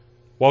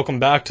Welcome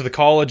back to the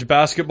college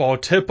basketball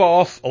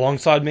tip-off.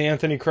 Alongside me,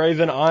 Anthony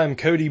Craven, I am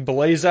Cody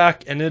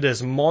Blazak, and it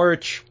is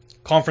March.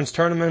 Conference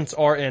tournaments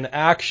are in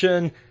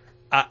action.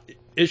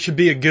 It should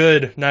be a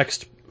good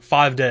next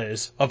 5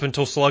 days. Up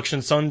until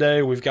Selection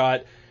Sunday, we've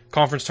got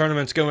conference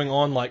tournaments going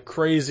on like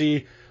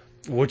crazy,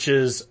 which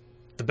is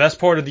the best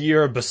part of the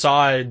year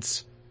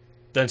besides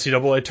the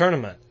NCAA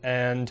tournament.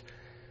 And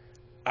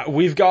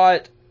we've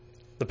got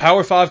the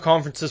Power 5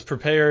 conferences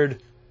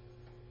prepared.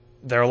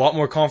 There are a lot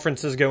more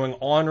conferences going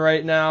on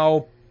right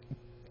now,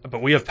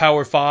 but we have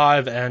Power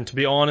 5, and to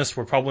be honest,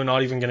 we're probably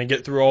not even going to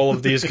get through all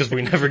of these because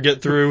we never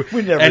get through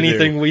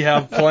anything we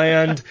have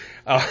planned.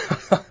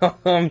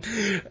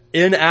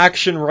 In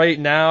action right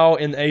now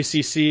in the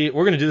ACC,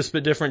 we're going to do this a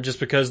bit different just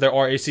because there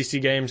are ACC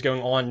games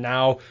going on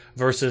now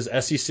versus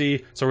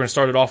SEC, so we're going to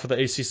start it off with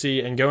the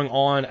ACC, and going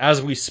on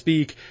as we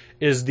speak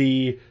is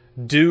the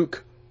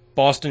Duke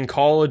Boston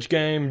College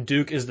game.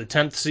 Duke is the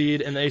 10th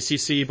seed in the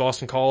ACC.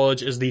 Boston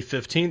College is the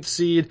 15th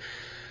seed.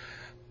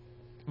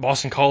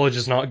 Boston College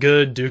is not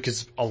good. Duke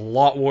is a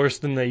lot worse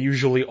than they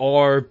usually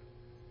are.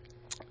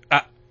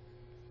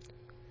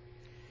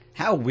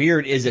 How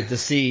weird is it to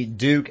see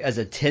Duke as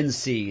a 10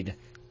 seed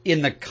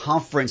in the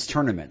conference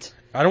tournament?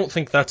 I don't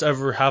think that's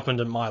ever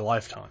happened in my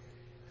lifetime.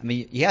 I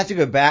mean, you have to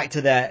go back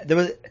to that.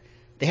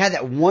 They had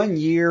that 1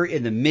 year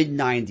in the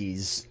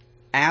mid-'90s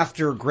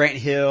after Grant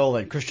Hill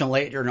and Christian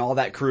Laettner and all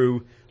that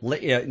crew,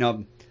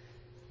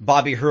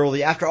 Bobby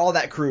Hurley, after all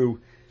that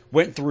crew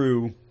went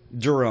through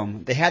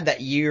Durham, they had that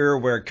year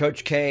where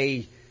Coach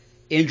K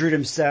injured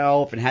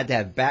himself and had to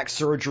have back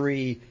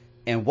surgery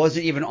and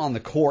wasn't even on the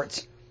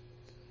court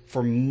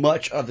for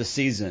much of the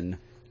season,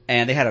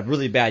 and they had a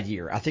really bad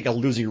year. I think a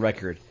losing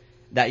record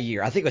that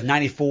year. I think it was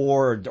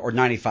 94 or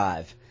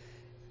 95.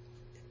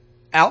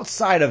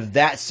 Outside of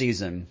that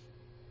season,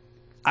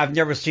 I've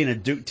never seen a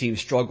Duke team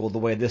struggle the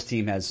way this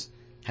team has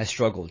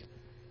struggled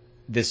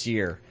this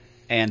year.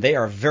 And they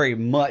are very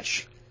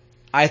much,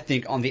 I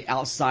think, on the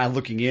outside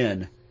looking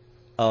in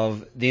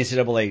of the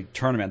NCAA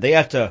tournament. They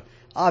have to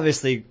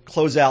obviously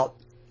close out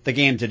the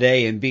game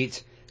today and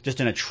beat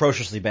just an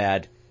atrociously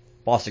bad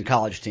Boston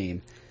College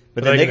team.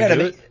 But then they got to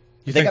make it.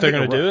 You think they're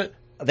going to do it?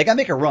 They got to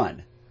make a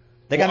run.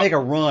 They got to make a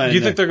run. Do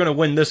you think they're going to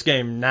win this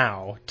game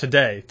now,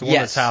 today, the one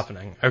that's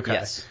happening? Okay.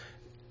 Yes.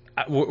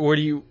 Where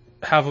do you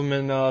have them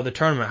in the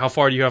tournament? How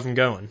far do you have them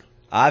going?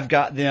 I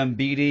had them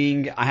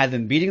beating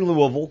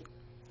Louisville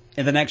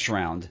in the next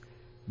round,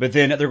 but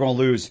then they're going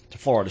to lose to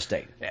Florida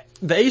State.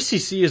 The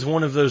ACC is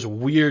one of those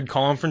weird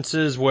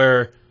conferences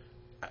where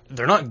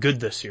they're not good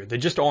this year. They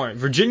just aren't.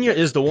 Virginia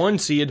is the 1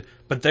 seed,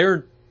 but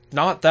they're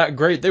not that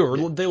great. They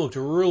looked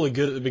really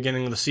good at the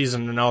beginning of the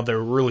season, and now they're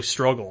really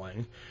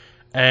struggling.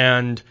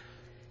 And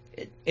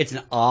it's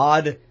an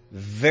odd,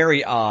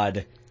 very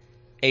odd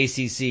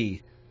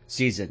ACC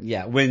season.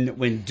 Yeah,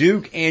 when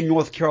Duke and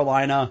North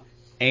Carolina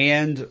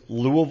and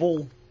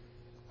Louisville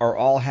are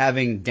all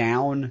having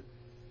down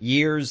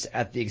years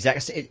at the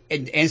exact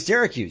and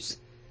Syracuse,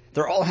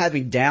 they're all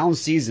having down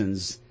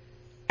seasons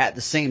at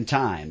the same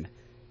time.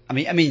 I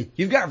mean,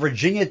 you've got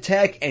Virginia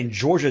Tech and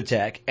Georgia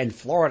Tech and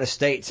Florida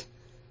State,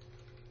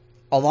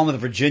 along with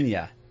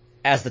Virginia,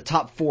 as the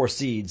top 4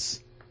 seeds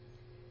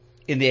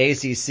in the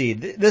ACC.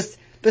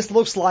 This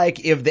looks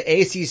like if the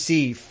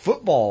ACC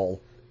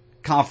football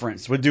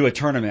conference would do a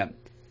tournament,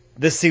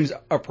 this seems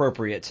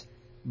appropriate.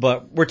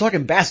 But we're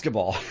talking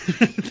basketball.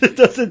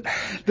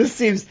 This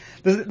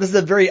is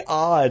a very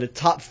odd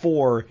top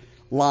 4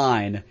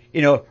 line.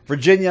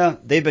 Virginia,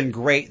 they've been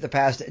great the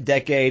past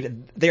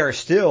decade. They are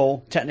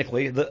still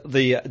technically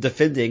the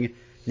defending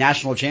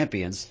national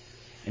champions.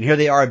 And here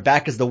they are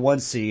back as the 1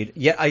 seed.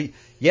 Yet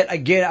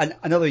again,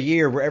 another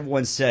year where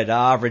everyone said,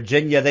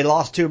 Virginia, they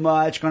lost too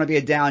much, going to be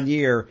a down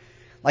year.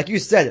 Like you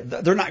said,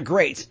 they're not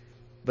great,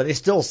 but they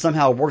still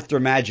somehow worked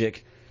their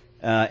magic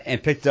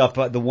and picked up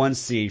the 1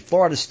 seed.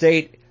 Florida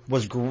State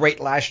was great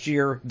last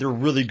year. They're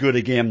really good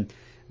again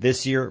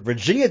this year.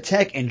 Virginia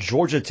Tech and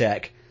Georgia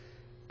Tech,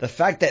 the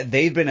fact that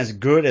they've been as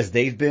good as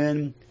they've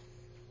been,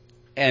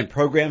 and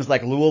programs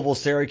like Louisville,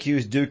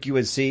 Syracuse, Duke,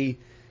 UNC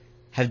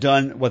have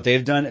done what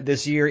they've done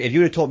this year. If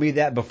you had told me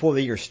that before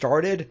the year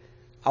started,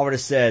 I would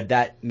have said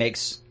that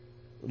makes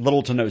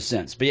little to no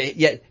sense. But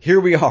yet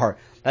here we are.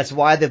 That's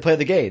why they play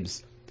the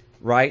games,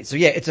 right? So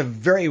yeah, it's a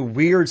very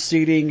weird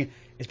seeding.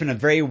 It's been a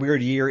very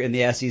weird year in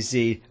the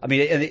SEC. I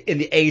mean, in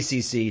the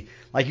ACC,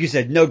 like you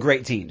said, no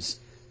great teams.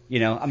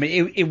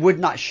 It would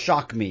not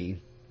shock me,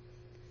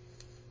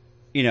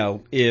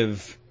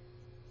 if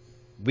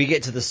we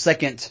get to the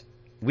second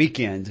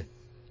weekend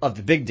of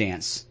the big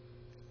dance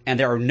and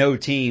there are no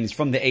teams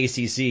from the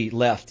ACC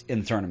left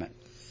in the tournament.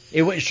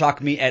 It wouldn't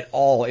shock me at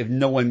all if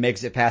no one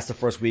makes it past the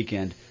first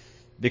weekend,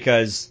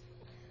 because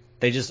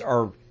they just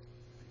are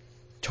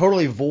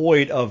totally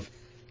void of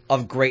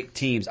great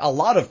teams. A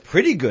lot of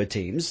pretty good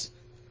teams,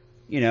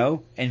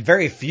 and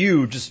very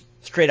few just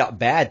straight out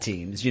bad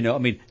teams.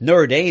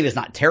 Notre Dame is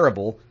not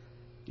terrible.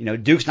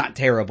 Duke's not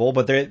terrible,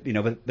 but they're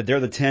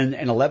the 10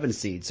 and 11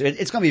 seeds. So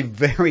it's going to be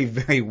very,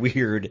 very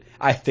weird,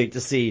 I think,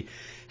 to see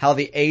how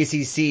the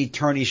ACC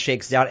tourney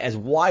shakes out, as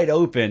wide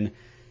open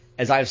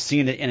as I've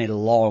seen it in a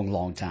long,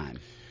 long time.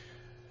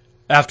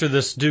 After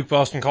this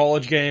Duke-Boston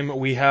College game,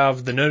 we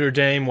have the Notre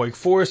Dame-Wake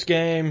Forest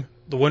game.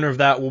 The winner of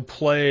that will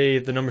play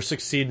the number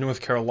 6 seed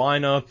North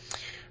Carolina.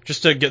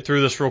 Just to get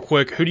through this real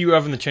quick, who do you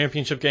have in the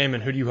championship game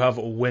and who do you have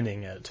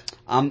winning it?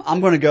 I'm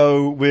going to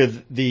go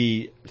with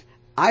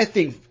I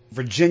think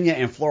Virginia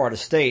and Florida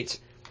State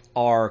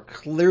are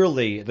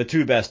clearly the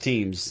two best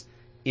teams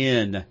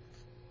in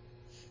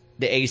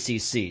the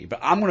ACC. But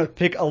I'm going to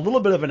pick a little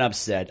bit of an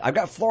upset. I've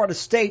got Florida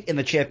State in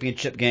the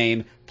championship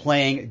game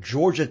playing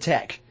Georgia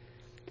Tech.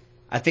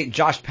 I think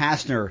Josh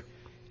Pastner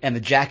and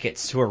the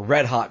Jackets, who are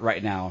red hot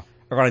right now,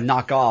 are going to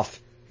knock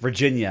off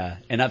Virginia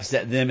and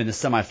upset them in the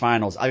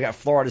semifinals. I've got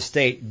Florida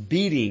State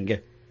beating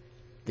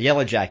the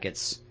Yellow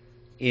Jackets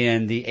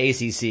in the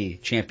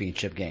ACC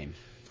championship game.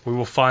 We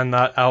will find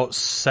that out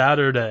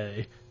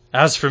Saturday.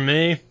 As for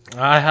me,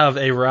 I have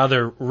a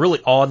really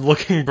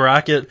odd-looking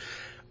bracket.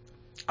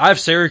 I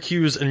have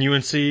Syracuse and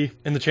UNC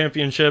in the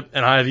championship,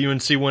 and I have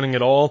UNC winning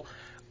it all.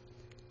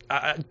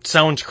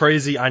 Sounds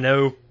crazy, I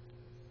know,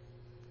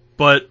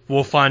 but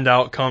we'll find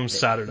out come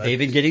Saturday. They've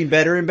been getting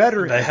better and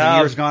better as the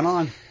year's gone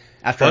on.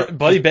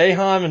 Buddy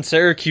Boeheim and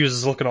Syracuse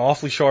is looking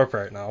awfully sharp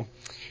right now.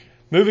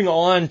 Moving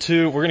on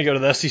we're going to go to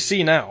the SEC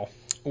now.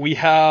 We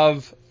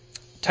have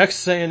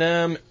Texas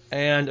A&M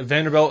and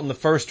Vanderbilt in the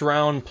first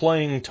round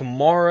playing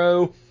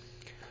tomorrow.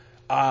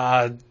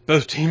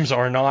 Both teams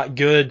are not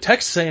good.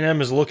 Texas A&M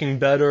is looking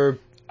better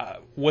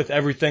with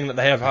everything that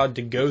they have had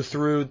to go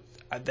through.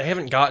 They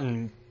haven't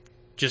gotten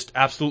just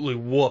absolutely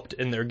whooped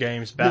in their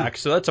games back,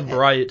 so that's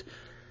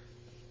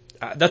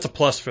that's a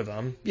plus for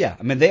them. Yeah,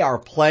 I mean they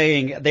are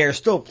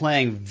still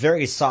playing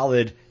very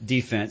solid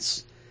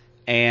defense,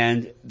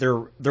 and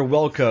they're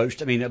well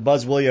coached. I mean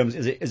Buzz Williams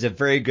is a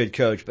very good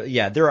coach, but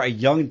yeah, they're a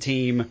young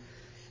team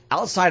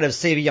outside of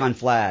Savion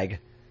Flagg,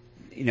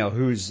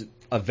 who's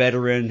a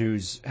veteran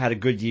who's had a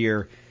good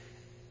year.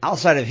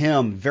 Outside of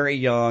him, very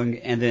young,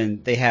 and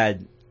then they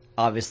had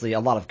obviously a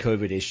lot of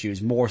COVID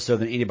issues, more so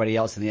than anybody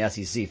else in the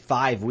SEC.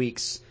 5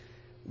 weeks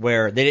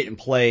where they didn't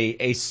play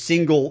a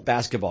single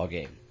basketball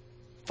game.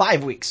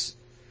 5 weeks.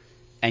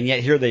 And yet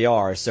here they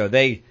are. So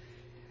they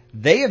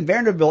and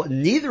Vanderbilt,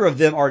 neither of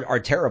them are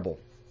terrible.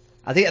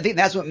 I think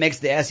that's what makes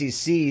the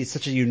SEC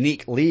such a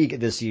unique league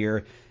this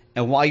year,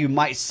 and why you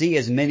might see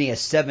as many as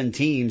 7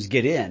 teams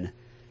get in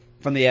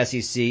from the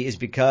SEC is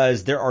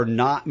because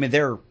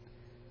the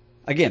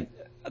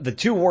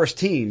two worst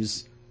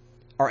teams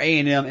are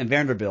A&M and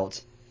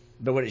Vanderbilt.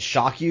 But would it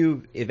shock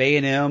you if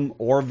A&M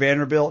or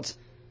Vanderbilt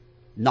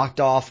knocked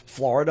off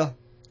Florida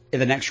in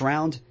the next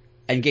round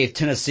and gave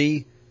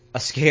Tennessee a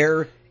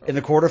scare in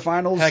the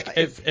quarterfinals? Heck,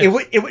 it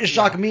wouldn't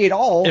shock me at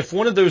all. If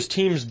one of those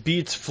teams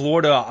beats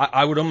Florida,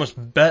 I would almost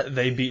bet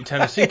they beat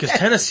Tennessee, because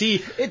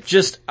Tennessee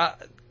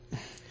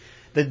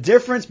the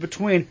difference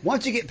between,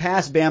 once you get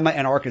past Bama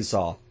and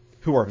Arkansas,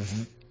 who are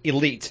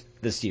elite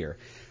this year,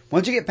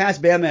 once you get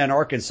past Bama and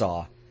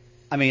Arkansas,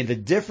 I mean, the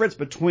difference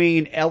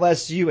between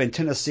LSU and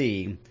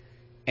Tennessee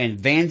and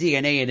Vandy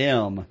and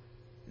A&M,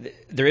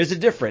 there is a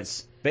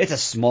difference, but it's a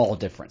small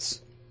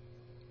difference.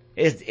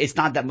 It's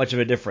not that much of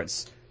a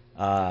difference.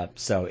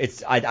 So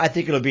I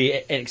think it'll be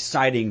an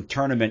exciting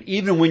tournament.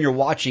 Even when you're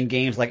watching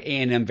games like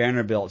A&M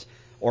Vanderbilt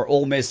or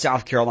Ole Miss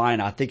South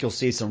Carolina, I think you'll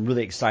see some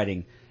really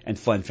exciting and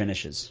fun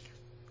finishes.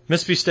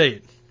 Mississippi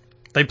State,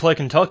 they play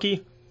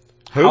Kentucky.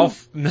 Who?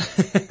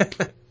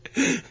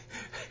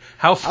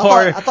 How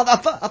far? I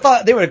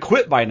thought they would have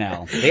quit by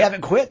now. They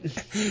haven't quit.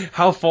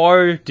 How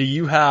far do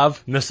you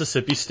have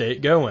Mississippi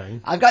State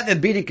going? I've got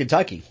them beating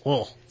Kentucky.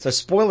 Oh. So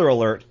spoiler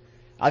alert,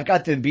 I've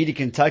got them beating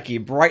Kentucky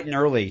bright and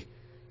early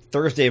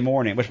Thursday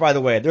morning, which, by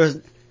the way,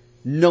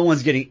 no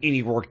one's getting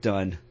any work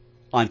done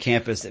on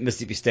campus at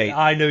Mississippi State.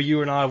 I know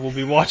you and I will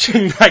be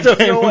watching that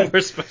game when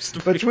we're supposed to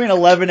be. Between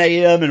 11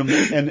 a.m.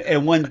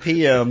 and 1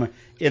 p.m.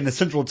 in the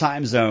central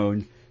time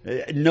zone,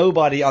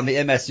 nobody on the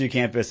MSU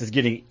campus is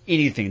getting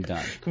anything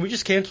done. Can we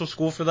just cancel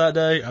school for that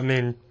day? I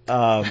mean,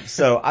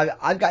 so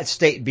I've got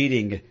State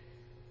beating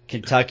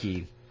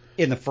Kentucky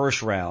in the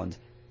first round,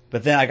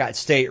 but then I got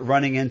State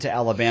running into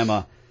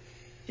Alabama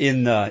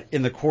in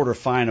the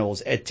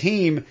quarterfinals. A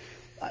team,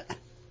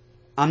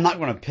 I'm not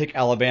going to pick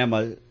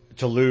Alabama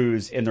to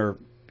lose in the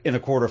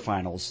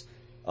quarterfinals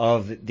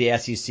of the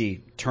SEC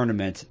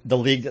tournament, the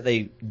league that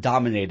they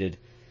dominated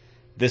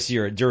this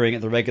year during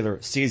the regular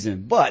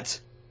season. But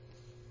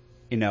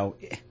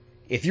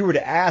if you were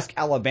to ask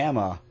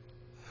Alabama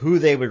who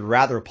they would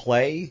rather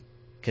play,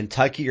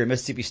 Kentucky or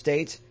Mississippi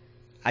State,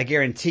 I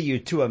guarantee you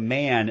to a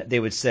man they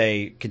would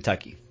say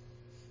Kentucky.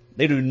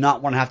 They do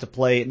not want to have to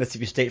play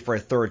Mississippi State for a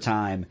third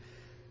time,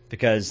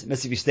 because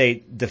Mississippi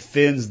State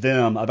defends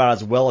them about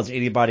as well as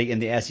anybody in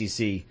the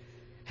SEC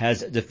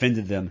has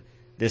defended them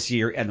this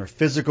year, and they're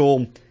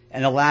physical.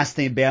 And the last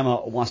thing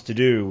Bama wants to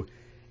do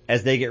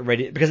as they get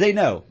ready, because they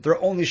know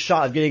their only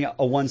shot of getting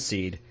a 1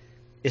 seed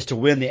is to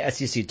win the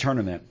SEC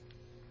tournament.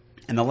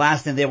 And the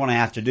last thing they want to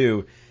have to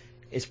do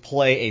is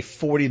play a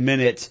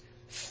 40-minute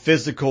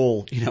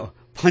physical,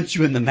 punch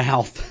you in the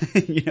mouth,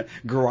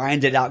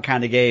 grind it out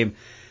kind of game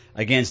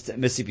against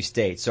Mississippi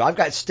State. So I've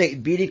got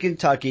State beating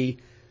Kentucky.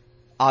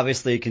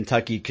 Obviously,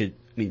 Kentucky could.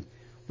 I mean,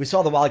 we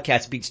saw the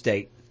Wildcats beat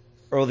State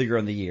earlier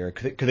in the year.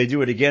 Could they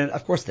do it again?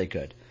 Of course they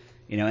could.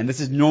 And this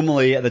is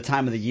normally at the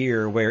time of the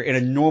year where, in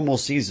a normal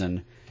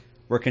season,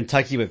 where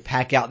Kentucky would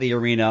pack out the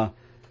arena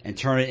and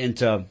turn it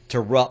into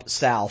Rupp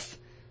South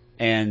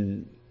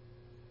and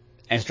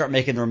start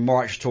making their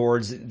march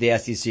towards the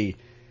SEC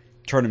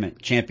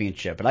tournament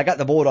championship. But I got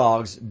the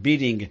Bulldogs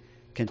beating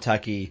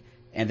Kentucky,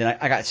 and then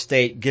I got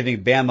State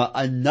giving Bama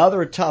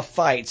another tough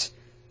fight,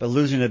 but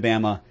losing to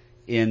Bama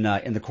in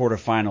the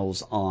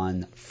quarterfinals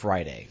on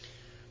Friday.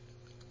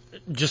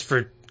 Just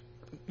for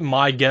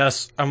my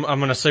guess, I'm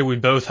going to say we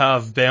both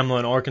have Bama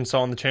and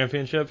Arkansas in the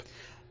championship.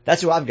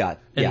 That's who I've got.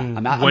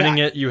 And winning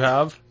it, you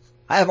have?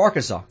 I have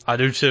Arkansas. I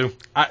do too.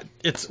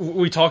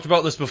 We talked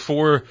about this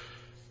before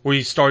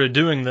we started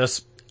doing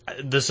this.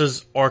 This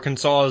is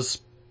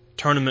Arkansas's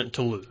tournament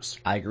to lose.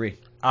 I agree.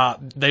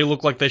 They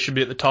look like they should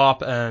be at the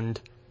top, and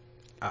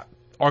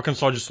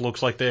Arkansas just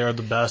looks like they are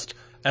the best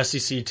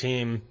SEC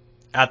team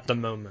at the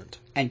moment.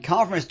 And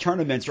conference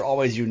tournaments are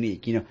always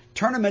unique.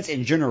 Tournaments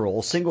in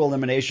general, single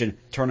elimination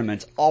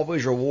tournaments,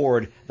 always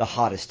reward the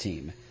hottest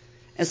team.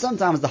 And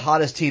sometimes the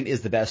hottest team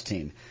is the best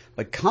team.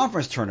 But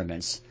conference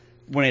tournaments,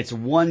 when it's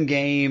one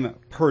game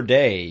per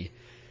day,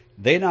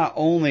 they not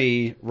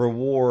only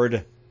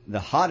reward the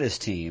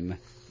hottest team,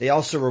 they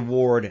also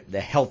reward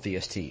the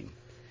healthiest team.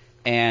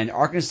 And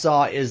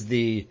Arkansas is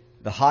the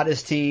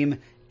hottest team,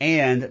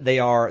 and they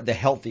are the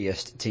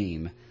healthiest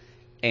team.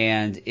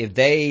 And if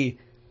they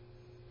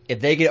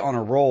get on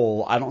a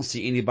roll, I don't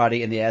see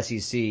anybody in the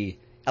SEC,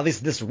 at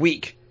least this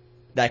week,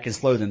 that can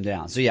slow them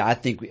down. So yeah, I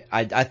think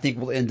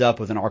we'll end up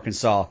with an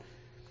Arkansas,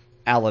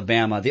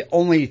 Alabama. The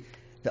only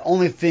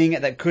thing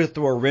that could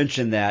throw a wrench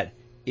in that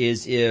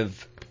is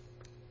if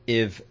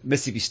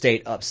Mississippi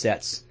State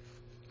upsets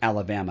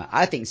Alabama.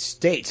 I think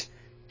State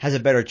has a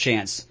better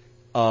chance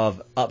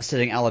of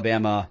upsetting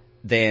Alabama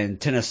than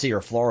Tennessee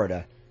or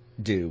Florida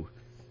do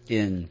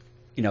in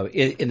the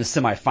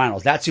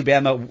semifinals. That's who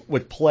Bama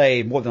would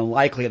play more than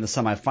likely in the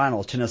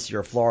semifinals, Tennessee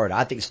or Florida.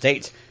 I think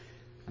State,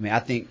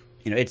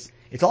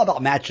 it's all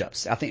about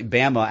matchups. I think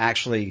Bama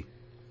actually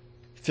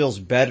feels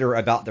better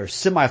about their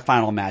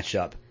semifinal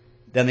matchup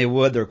than they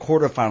would their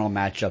quarterfinal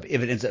matchup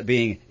if it ends up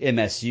being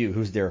MSU,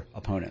 who's their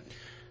opponent.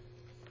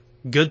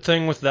 Good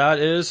thing with that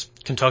is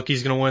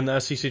Kentucky's going to win the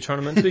SEC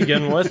tournament to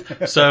begin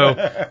with. So,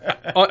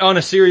 on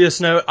a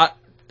serious note,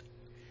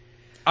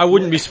 I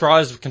wouldn't be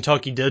surprised if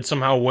Kentucky did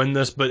somehow win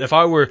this, but if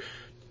I were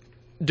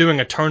doing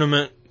a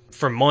tournament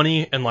for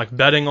money and like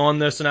betting on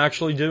this and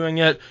actually doing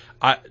it,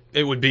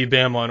 it would be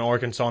Bama and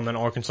Arkansas, and then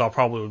Arkansas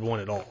probably would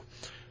win it all.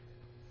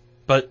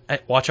 But hey,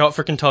 watch out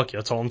for Kentucky,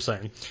 that's all I'm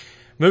saying.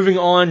 Moving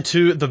on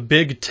to the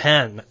Big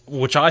Ten,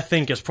 which I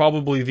think is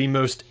probably the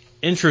most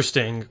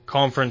interesting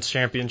conference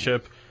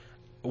championship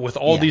with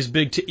all these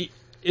big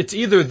it's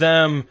either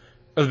them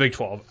or the Big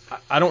 12.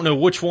 I don't know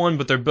which one,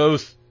 but they're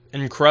both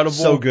incredible.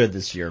 So good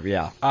this year,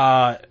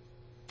 yeah.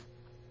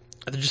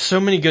 There's just so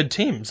many good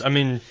teams. I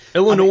mean,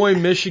 Illinois,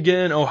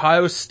 Michigan,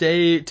 Ohio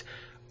State,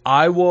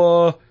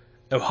 Iowa,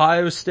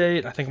 Ohio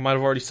State, I think I might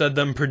have already said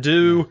them,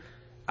 Purdue,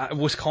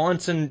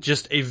 Wisconsin,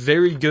 just a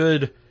very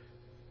good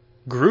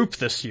group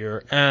this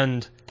year.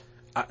 And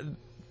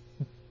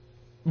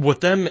with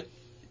them,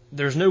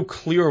 there's no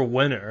clear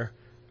winner.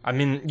 I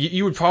mean,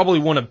 you would probably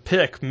want to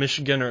pick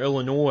Michigan or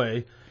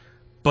Illinois,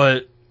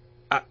 but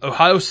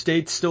Ohio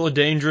State's still a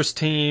dangerous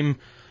team.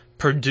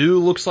 Purdue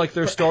looks like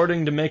they're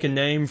starting to make a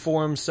name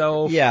for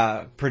himself.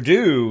 Yeah,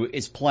 Purdue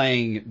is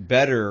playing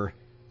better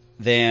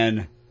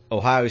than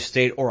Ohio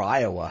State or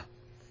Iowa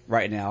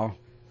right now,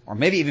 or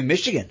maybe even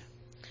Michigan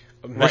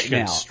right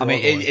now. Struggling.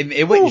 I mean,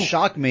 it wouldn't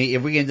shock me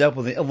if we end up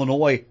with an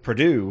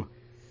Illinois-Purdue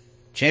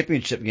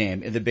championship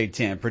game in the Big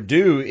Ten.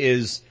 Purdue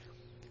is...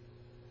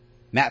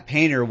 Matt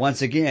Painter,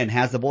 once again,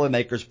 has the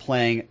Boilermakers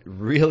playing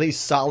really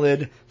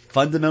solid,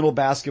 fundamental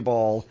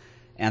basketball,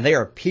 and they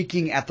are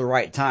peaking at the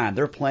right time.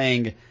 They're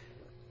playing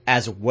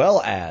as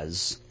well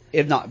as,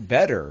 if not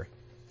better,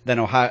 than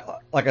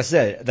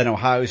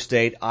Ohio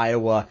State,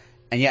 Iowa,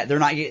 and yet they're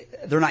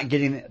not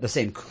getting the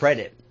same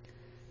credit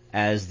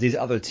as these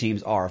other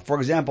teams are. For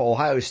example,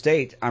 Ohio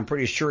State, I'm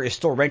pretty sure, is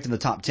still ranked in the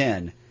top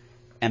 10,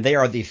 and they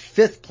are the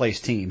 5th place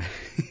team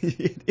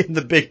in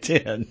the Big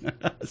Ten.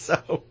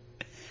 So...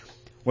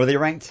 Were they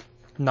ranked?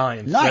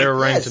 Ninth. They were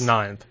ranked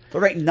ninth.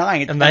 They're ranked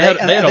ninth, and they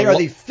are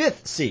the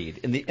 5th seed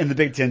in the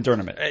Big Ten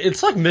tournament.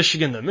 It's like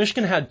Michigan though.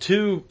 Michigan had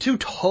two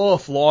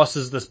tough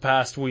losses this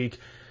past week,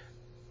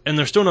 and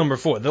they're still number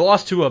 4. They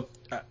lost to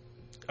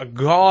a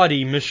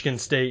gaudy Michigan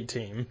State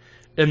team,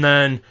 and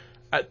then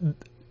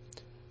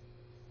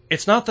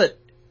it's not that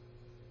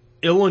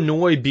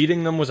Illinois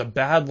beating them was a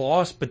bad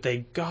loss, but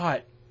they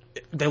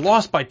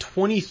lost by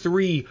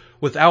 23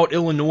 without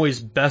Illinois'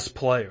 best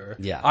player,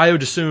 Ayo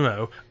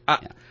DeSumo.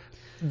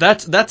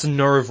 That's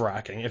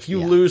nerve-wracking. If you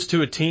lose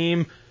to a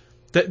team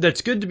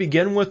that's good to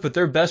begin with, but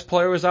their best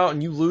player was out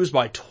and you lose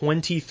by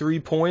 23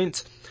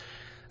 points,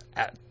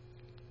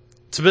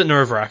 it's a bit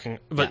nerve-wracking.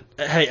 But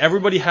hey,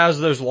 everybody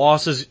has those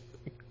losses.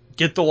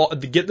 get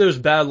those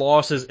bad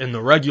losses in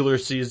the regular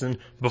season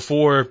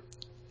before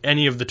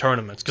any of the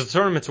tournaments, because the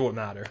tournaments are what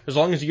matter. As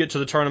long as you get to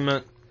the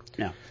tournament.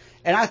 Yeah.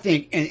 And I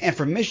think, and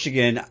for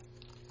Michigan,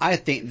 I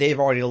think they've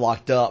already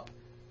locked up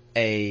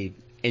a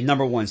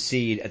number one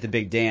seed at the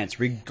Big Dance,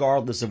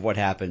 regardless of what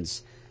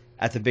happens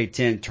at the Big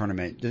Ten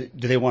tournament.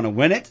 Do they want to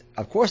win it?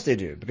 Of course they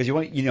do, because you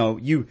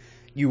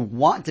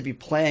want to be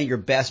playing your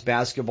best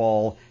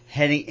basketball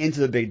heading into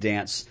the Big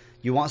Dance.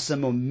 You want some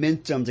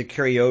momentum to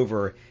carry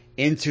over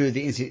into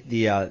the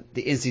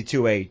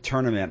NC2A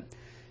tournament.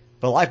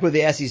 But like with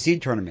the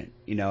SEC tournament,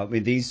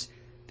 these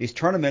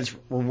tournaments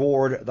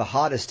reward the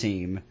hottest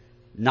team,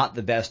 not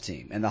the best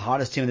team. And the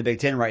hottest team in the Big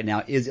Ten right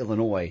now is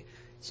Illinois.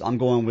 So I'm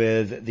going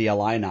with the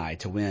Illini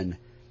to win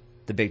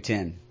the Big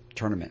Ten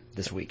tournament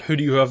this week. Who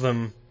do you have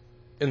them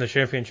in the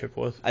championship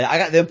with? I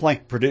got them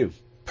playing Purdue.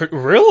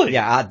 Really?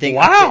 Yeah, I think.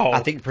 Wow.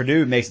 I think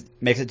Purdue makes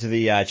it to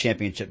the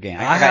championship game.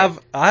 I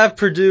have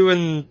Purdue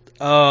in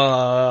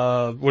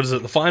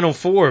the Final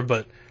Four,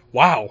 but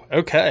wow.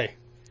 Okay.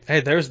 Hey,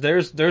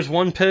 there's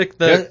one pick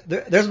that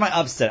there's my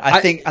upset.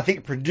 I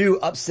think Purdue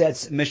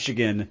upsets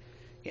Michigan.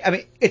 I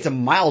mean, it's a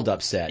mild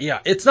upset. Yeah,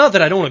 it's not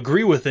that I don't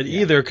agree with it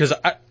either, because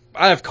I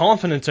have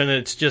confidence in it.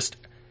 It's just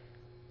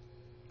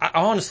I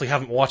honestly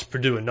haven't watched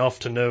Purdue enough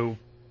to know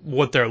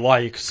what they're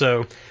like.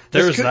 So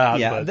there's that.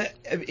 Yeah, but.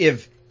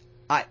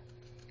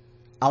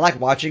 I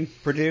like watching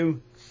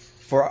Purdue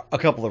for a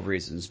couple of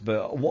reasons,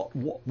 but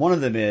one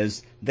of them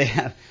is they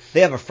have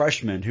a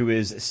freshman who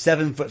is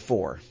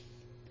 7'4".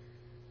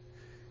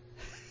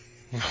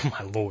 Oh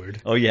my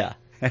lord! Oh yeah,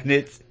 and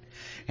it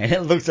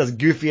looks as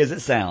goofy as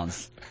it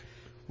sounds.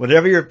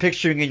 Whatever you're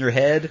picturing in your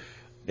head,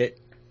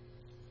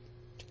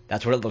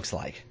 that's what it looks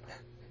like.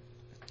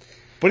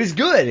 But he's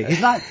good.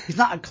 He's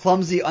not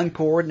clumsy,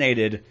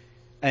 uncoordinated,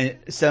 and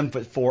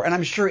 7'4". And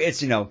I'm sure it's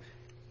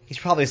he's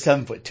probably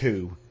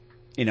 7'2".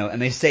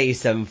 And they say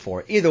he's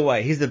 7'4". Either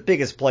way, he's the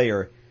biggest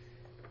player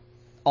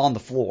on the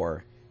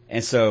floor,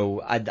 and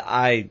so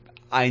I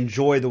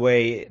enjoy the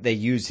way they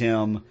use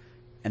him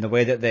and the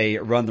way that they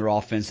run their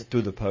offense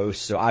through the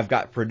post. So I've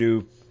got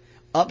Purdue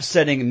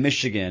upsetting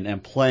Michigan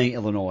and playing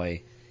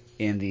Illinois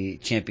in the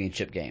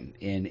championship game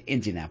in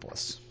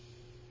Indianapolis.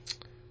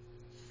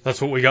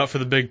 That's what we got for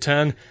the Big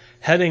Ten.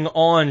 Heading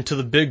on to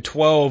the Big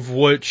 12,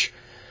 which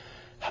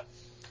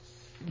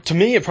to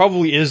me it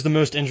probably is the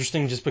most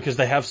interesting just because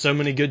they have so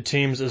many good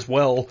teams as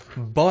well.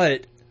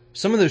 But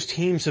some of those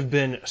teams have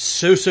been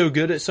so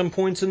good at some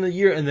points in the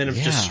year and then have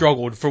just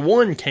struggled. For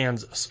one,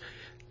 Kansas.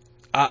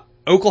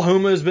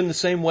 Oklahoma has been the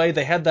same way.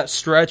 They had that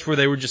stretch where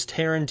they were just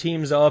tearing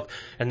teams up,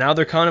 and now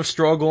they're kind of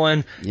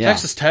struggling. Yeah.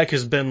 Texas Tech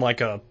has been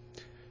like a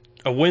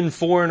win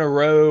 4 in a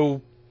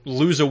row,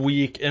 lose a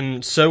week,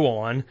 and so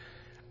on.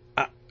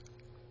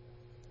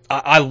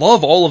 I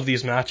love all of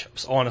these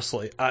matchups,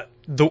 honestly.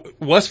 The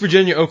West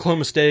Virginia,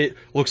 Oklahoma State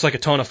looks like a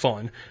ton of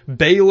fun.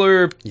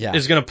 Baylor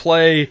is going to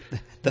play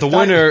the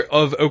winner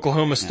of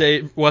Oklahoma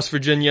State, West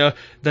Virginia.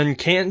 Then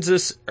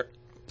Kansas,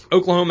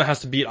 Oklahoma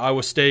has to beat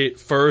Iowa State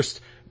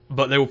first,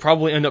 but they will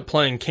probably end up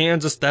playing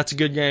Kansas. That's a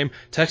good game.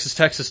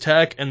 Texas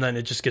Tech, and then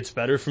it just gets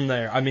better from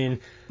there. I mean,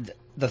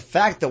 the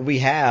fact that we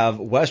have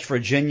West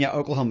Virginia,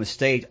 Oklahoma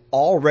State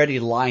already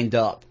lined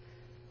up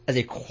as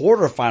a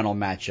quarterfinal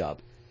matchup.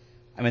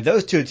 I mean,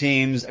 those two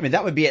teams,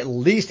 that would be at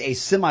least a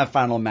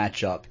semifinal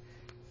matchup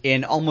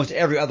in almost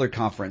every other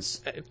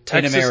conference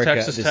in America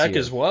Texas this Tech year.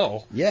 as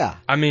well. Yeah.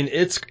 I mean,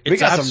 it's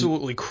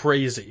absolutely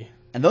crazy.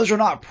 And those are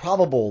not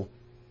probable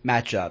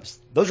matchups.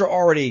 Those are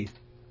already...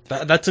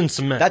 That's in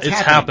cement. That's it's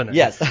happening.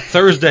 Yes.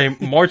 Thursday,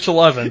 March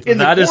 11th.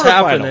 That is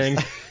happening.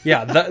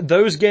 Yeah,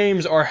 those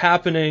games are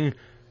happening.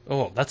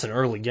 Oh, that's an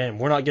early game.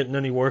 We're not getting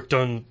any work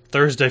done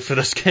Thursday for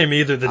this game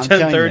either. The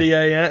 10:30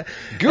 a.m.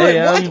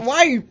 Good.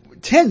 Why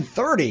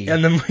 10:30?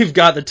 And then we've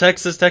got the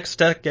Texas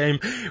Tech game,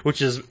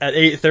 which is at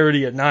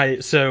 8:30 at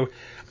night. So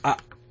I'm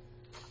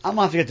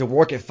gonna have to get to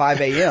work at 5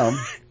 a.m.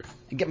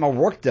 and get my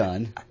work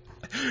done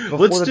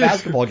before the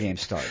basketball game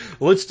starts.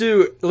 Let's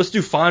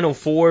do Final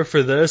Four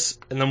for this,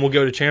 and then we'll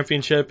go to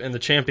championship and the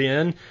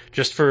champion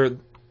just for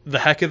the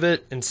heck of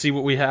it and see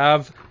what we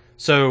have.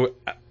 So,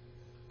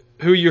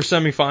 who are your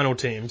semifinal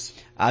teams?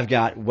 I've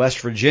got West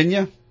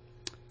Virginia,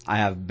 I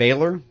have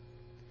Baylor,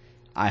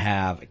 I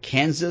have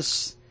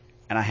Kansas,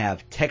 and I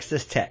have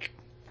Texas Tech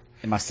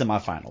in my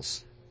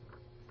semifinals.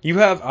 You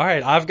have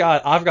I've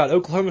got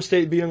Oklahoma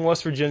State beating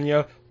West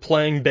Virginia,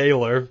 playing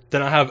Baylor.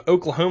 Then I have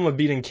Oklahoma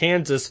beating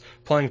Kansas,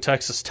 playing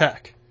Texas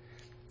Tech.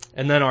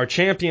 And then our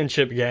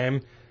championship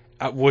game,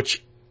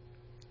 which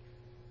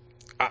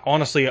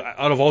honestly,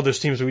 out of all those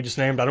teams we just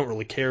named, I don't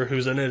really care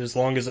who's in it as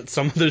long as it's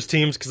some of those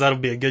teams because that'll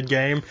be a good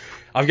game.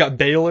 I've got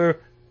Baylor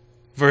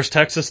versus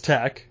Texas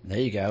Tech. There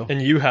you go. And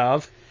you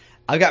have?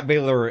 I've got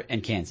Baylor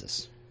and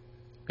Kansas.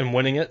 And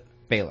winning it?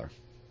 Baylor.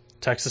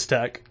 Texas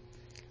Tech.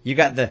 You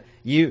got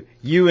you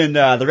and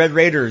the Red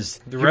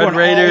Raiders. The Red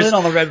Raiders. All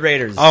in on the Red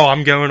Raiders. Oh,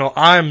 I'm going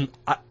on.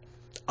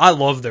 I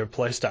love their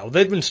play style.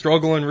 They've been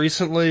struggling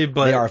recently,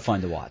 but they are fun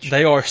to watch.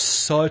 They are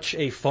such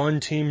a fun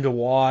team to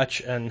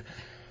watch. And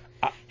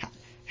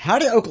How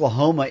did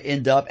Oklahoma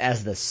end up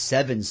as the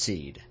 7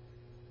 seed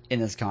in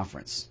this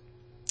conference?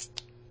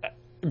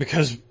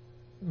 Because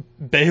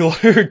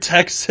Baylor,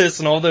 Texas,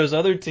 and all those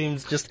other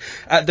teams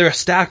they're a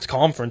stacked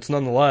conference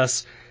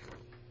nonetheless.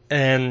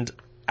 And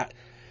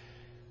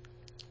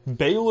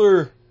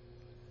Baylor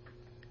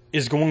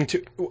is going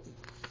to,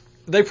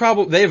 they have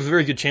a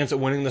very good chance at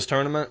winning this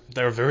tournament.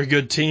 They're a very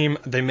good team.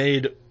 They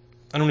made,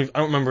 I don't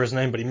remember his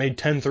name, but he made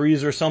 10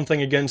 threes or something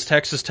against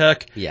Texas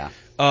Tech. Yeah.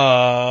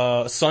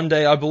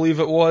 Sunday, I believe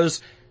it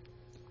was.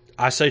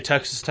 I say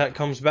Texas Tech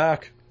comes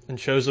back and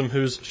shows them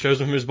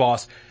who's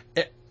boss.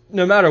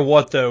 No matter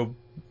what, though,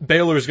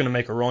 Baylor is going to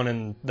make a run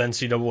in the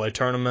NCAA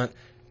tournament.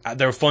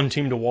 They're a fun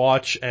team to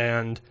watch,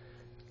 and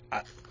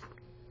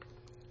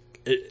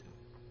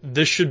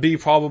this should be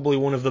probably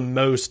one of the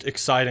most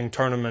exciting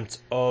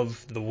tournaments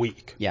of the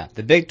week. Yeah,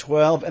 the Big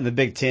 12 and the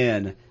Big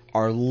 10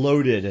 are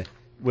loaded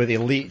with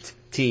elite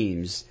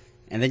teams,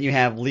 and then you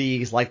have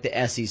leagues like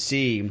the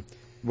SEC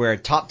where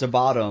top to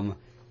bottom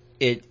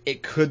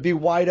it could be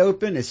wide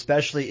open,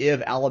 especially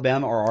if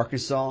Alabama or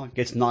Arkansas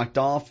gets knocked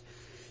off.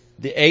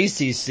 The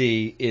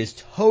ACC is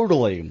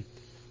totally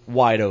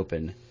wide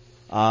open,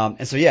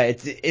 and so yeah,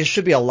 it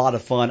should be a lot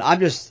of fun. I'm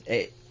just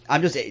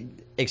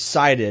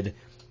excited,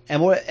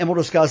 and we'll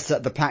discuss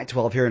the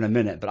Pac-12 here in a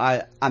minute.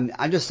 But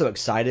I'm just so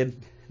excited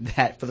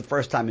that for the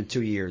first time in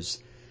 2 years,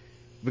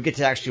 we get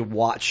to actually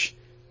watch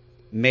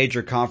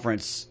major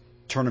conference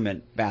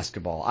tournament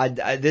basketball.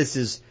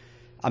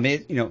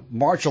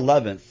 March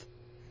 11th,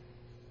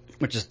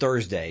 which is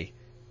Thursday,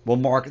 will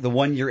mark the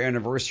 1-year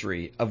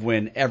anniversary of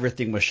when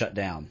everything was shut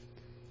down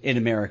in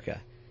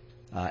America,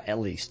 at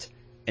least.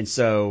 And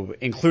so,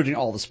 including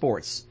all the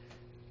sports.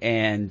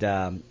 And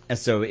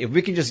so if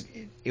we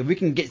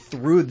can get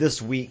through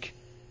this week,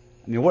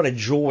 I mean, what a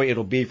joy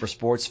it'll be for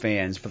sports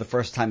fans for the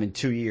first time in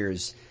 2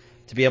 years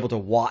to be able to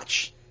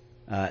watch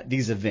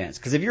these events.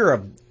 Because if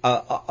you're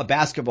a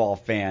basketball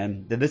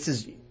fan, then this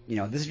is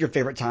your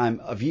favorite time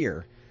of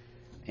year.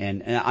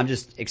 And I'm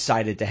just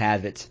excited to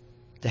have it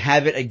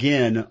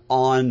again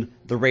on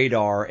the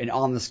radar and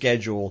on the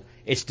schedule.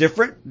 It's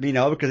different,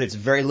 because it's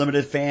very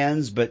limited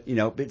fans, but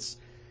it'll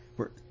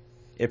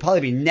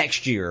probably be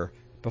next year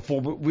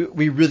before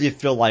we really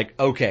feel like,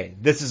 okay,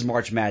 this is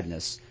March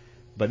Madness.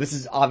 But this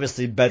is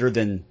obviously better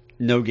than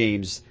no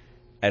games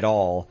at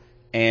all.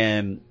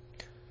 And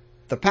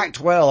the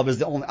Pac-12 is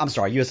the only. I'm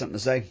sorry, you had something to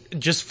say?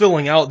 Just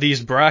filling out these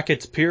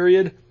brackets,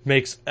 period,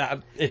 makes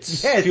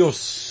feels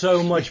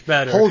so much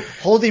better.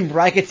 Holding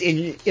brackets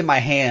in my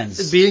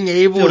hands, being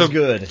able to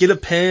good. Get a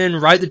pen,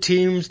 write the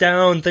teams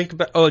down, think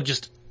about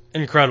just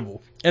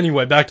incredible.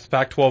 Anyway, back to the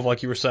Pac-12,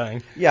 like you were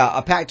saying. Yeah,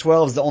 a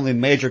Pac-12 is the only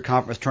major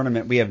conference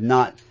tournament we have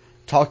not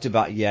talked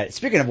about yet.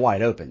 Speaking of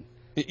wide open,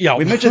 yeah,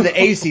 we mentioned the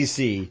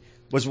ACC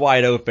was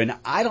wide open.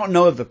 I don't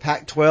know if the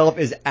Pac-12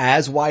 is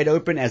as wide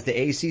open as the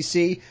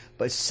ACC,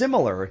 but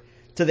similar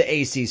to the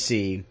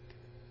ACC,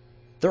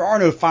 there are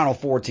no Final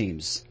Four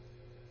teams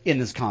in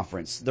this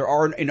conference. There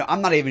are,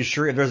 I'm not even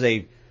sure if there's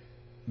a,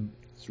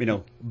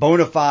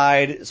 bona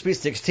fide Sweet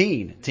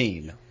 16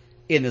 team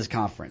in this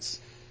conference.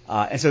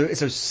 And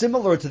so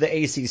similar to the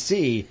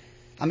ACC,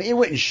 I mean, it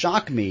wouldn't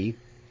shock me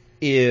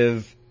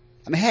if,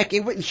 heck,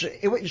 it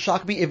wouldn't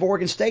shock me if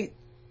Oregon State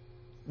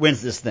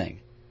wins this thing.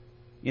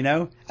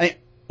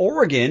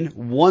 Oregon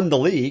won the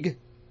league.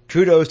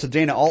 Kudos to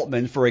Dana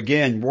Altman for,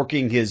 again,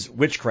 working his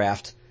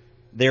witchcraft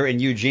there in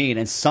Eugene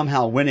and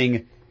somehow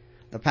winning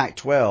the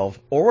Pac-12.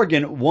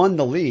 Oregon won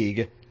the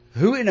league.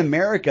 Who in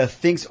America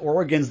thinks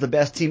Oregon's the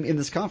best team in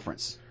this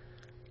conference?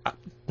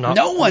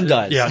 No one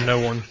does. Yeah, no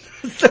one.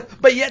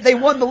 But yet they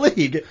won the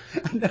league.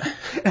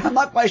 I'm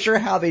not quite sure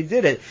how they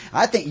did it.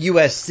 I think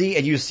USC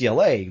and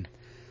UCLA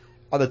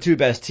are the two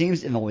best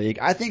teams in the league.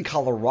 I think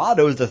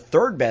Colorado is the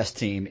third best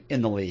team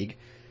in the league.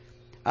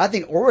 I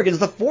think Oregon's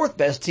the fourth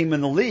best team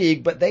in the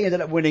league, but they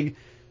ended up winning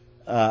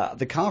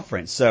the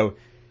conference. So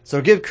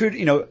give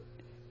kudos.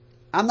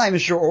 I'm not even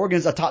sure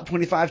Oregon's a top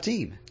 25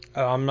 team.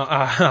 I'm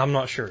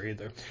not sure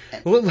either.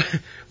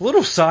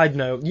 Little side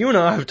note: you and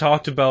I have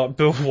talked about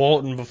Bill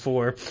Walton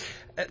before.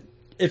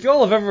 If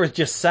y'all have ever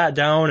just sat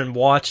down and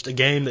watched a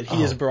game that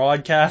he has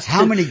broadcast,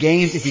 how many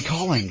games is he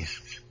calling?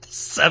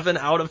 7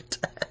 out of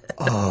 10.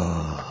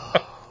 Oh.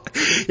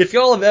 If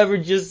y'all have ever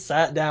just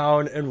sat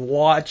down and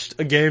watched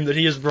a game that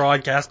he has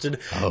broadcasted,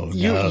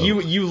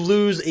 you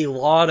lose a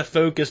lot of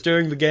focus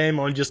during the game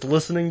on just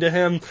listening to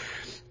him.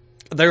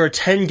 There are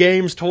 10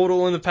 games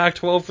total in the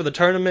Pac-12 for the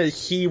tournament.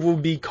 He will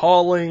be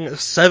calling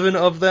 7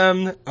 of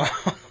them.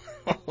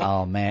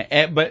 Oh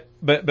man,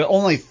 but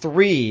only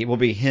 3 will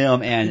be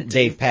him and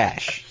Dave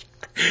Pasch.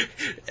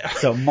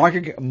 So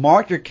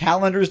mark your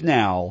calendars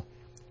now.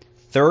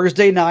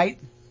 Thursday night,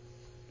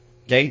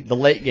 okay, the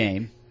late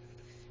game.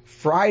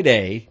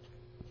 Friday,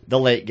 the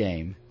late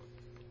game,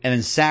 and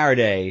then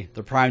Saturday,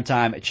 the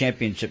primetime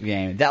championship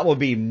game. That will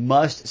be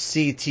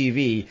must-see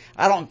TV.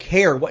 I don't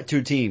care what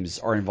 2 teams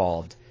are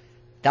involved.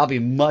 That'll be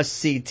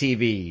must-see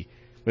TV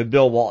with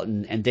Bill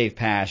Walton and Dave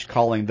Pasch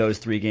calling those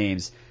 3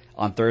 games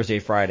on Thursday,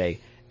 Friday,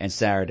 and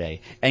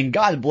Saturday. And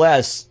God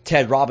bless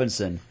Ted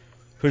Robinson,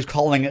 who's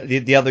calling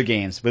the other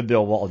games with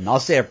Bill Walton. I'll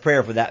say a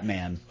prayer for that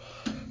man.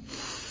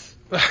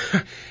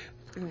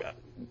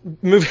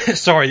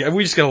 Sorry,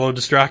 we just got a little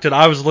distracted.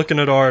 I was looking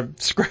at our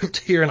script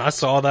here and I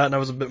saw that and I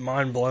was a bit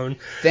mind blown.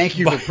 Thank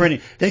you for printing.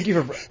 Thank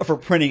you for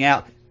printing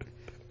out.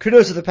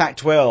 Kudos to the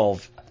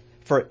Pac-12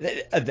 for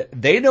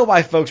they know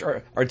why folks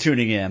are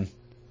tuning in.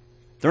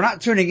 They're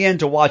not tuning in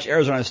to watch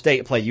Arizona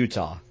State play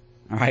Utah.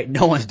 All right,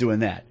 no one's doing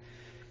that.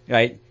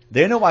 Right?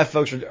 They know why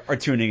folks are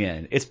tuning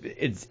in.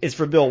 It's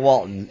for Bill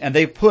Walton, and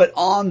they put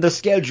on the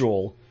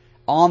schedule,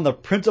 on the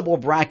printable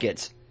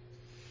bracket,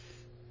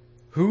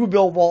 who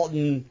Bill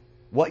Walton,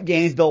 what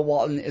games Bill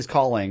Walton is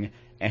calling,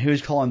 and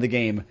who's calling the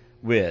game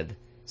with.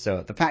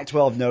 So the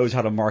Pac-12 knows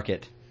how to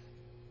market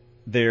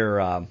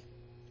their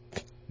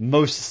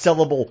most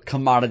sellable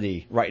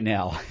commodity right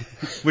now,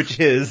 which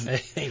is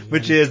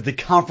the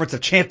Conference of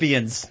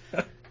Champions.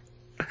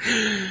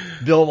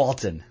 Bill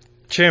Walton.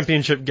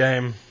 Championship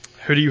game.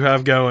 Who do you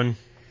have going?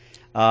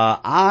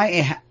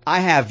 I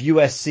have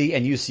USC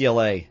and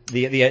UCLA,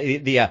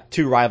 the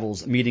two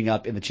rivals meeting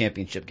up in the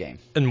championship game.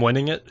 And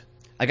winning it?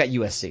 I got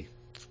USC.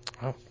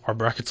 Oh, our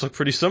brackets look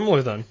pretty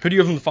similar then. Who do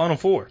you have in the Final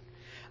Four?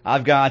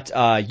 I've got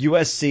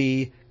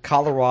USC,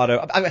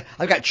 Colorado.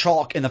 I've got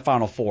chalk in the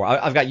Final Four.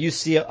 I've got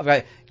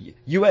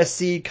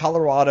USC,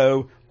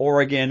 Colorado,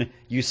 Oregon,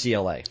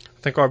 UCLA.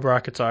 I think our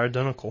brackets are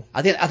identical.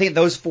 I think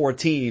those four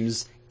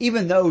teams,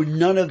 even though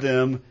none of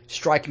them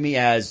strike me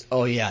as,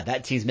 oh yeah,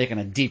 that team's making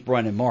a deep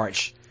run in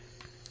March,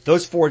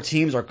 those four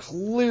teams are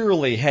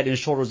clearly head and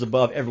shoulders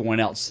above everyone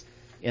else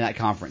in that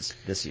conference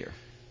this year.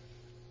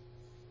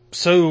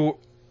 So,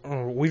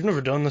 we've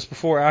never done this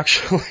before,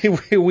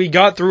 actually. we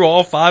got through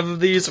all 5 of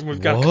these, and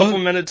we've got a couple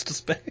minutes to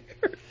spare.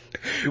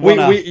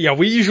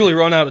 We usually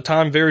run out of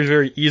time very,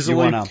 very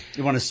easily.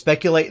 You want to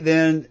speculate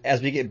then,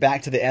 as we get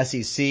back to the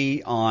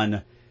SEC,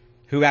 on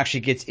who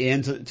actually gets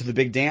into the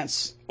big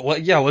dance? Well,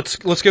 yeah, let's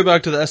go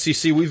back to the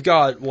SEC. We've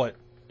got,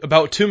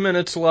 about 2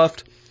 minutes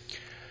left.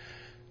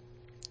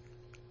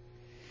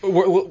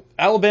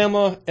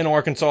 Alabama and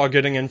Arkansas are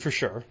getting in for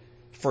sure.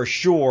 For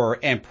sure,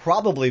 and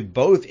probably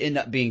both end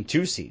up being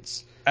 2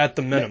 seeds. At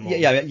the minimum.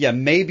 Yeah,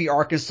 maybe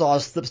Arkansas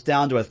slips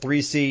down to a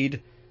 3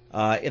 seed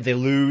if they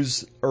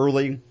lose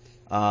early.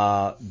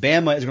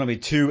 Bama is going to be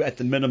 2 at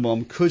the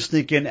minimum, could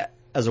sneak in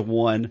as a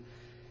 1.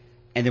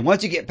 And then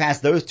once you get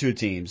past those 2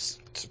 teams...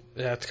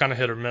 It's kind of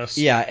hit or miss.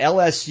 Yeah,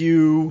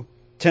 LSU,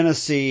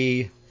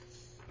 Tennessee,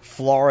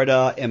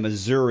 Florida, and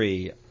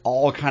Missouri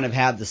all kind of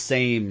have the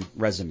same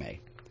resume.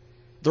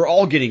 They're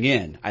all getting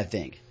in, I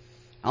think.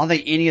 I don't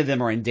think any of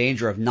them are in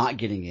danger of not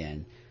getting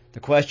in. The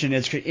question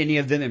is, could any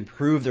of them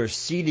improve their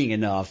seeding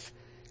enough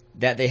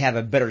that they have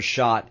a better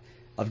shot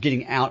of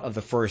getting out of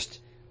the first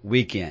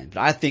weekend?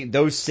 But I think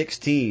those 6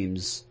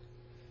 teams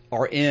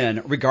are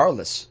in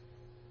regardless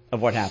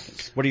of what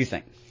happens. What do you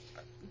think?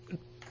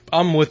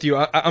 I'm with you.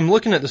 I'm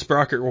looking at this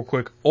bracket real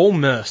quick. Ole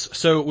Miss.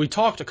 So we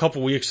talked a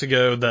couple weeks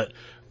ago that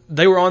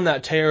they were on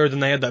that tear, then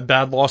they had that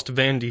bad loss to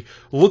Vandy.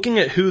 Looking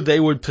at who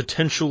they would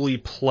potentially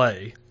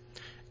play,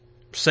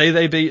 say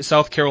they beat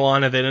South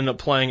Carolina, they'd end up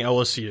playing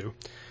LSU.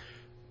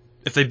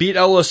 If they beat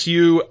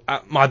LSU,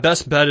 my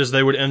best bet is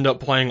they would end up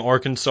playing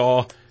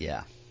Arkansas.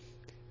 Yeah.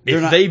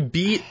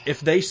 If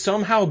they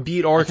somehow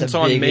beat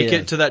Arkansas and make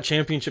it to that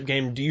championship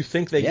game, do you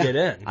think they get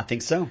in? I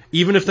think so.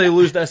 Even if they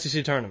lose the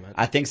SEC tournament?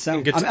 I think so.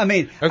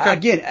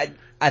 Again,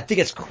 I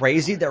think it's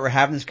crazy that we're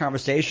having this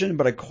conversation,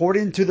 but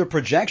according to the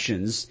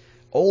projections,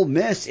 Ole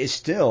Miss is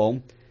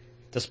still,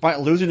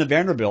 despite losing to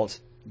Vanderbilt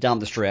down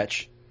the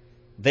stretch,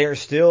 they are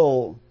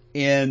still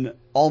in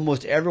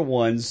almost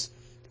everyone's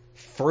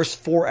first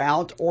 4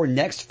 out or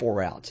next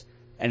 4 out.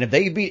 And if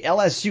they beat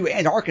LSU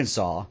and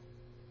Arkansas,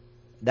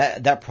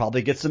 that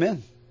probably gets them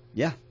in.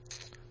 Yeah.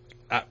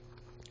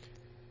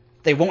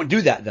 They won't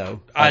do that, though,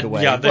 by the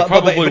way. Yeah, they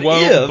probably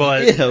won't,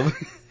 but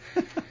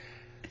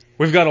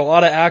we've got a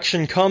lot of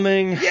action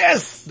coming.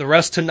 Yes! The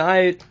rest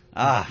tonight.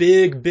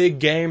 Big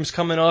games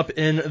coming up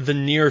in the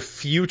near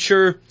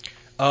future.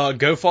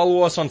 Go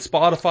follow us on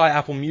Spotify,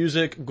 Apple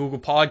Music, Google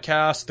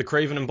Podcasts, the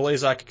Craven and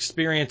Blazak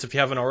Experience if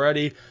you haven't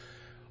already.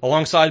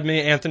 Alongside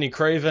me, Anthony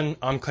Craven,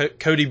 I'm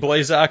Cody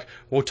Blazak.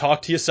 We'll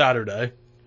talk to you Saturday.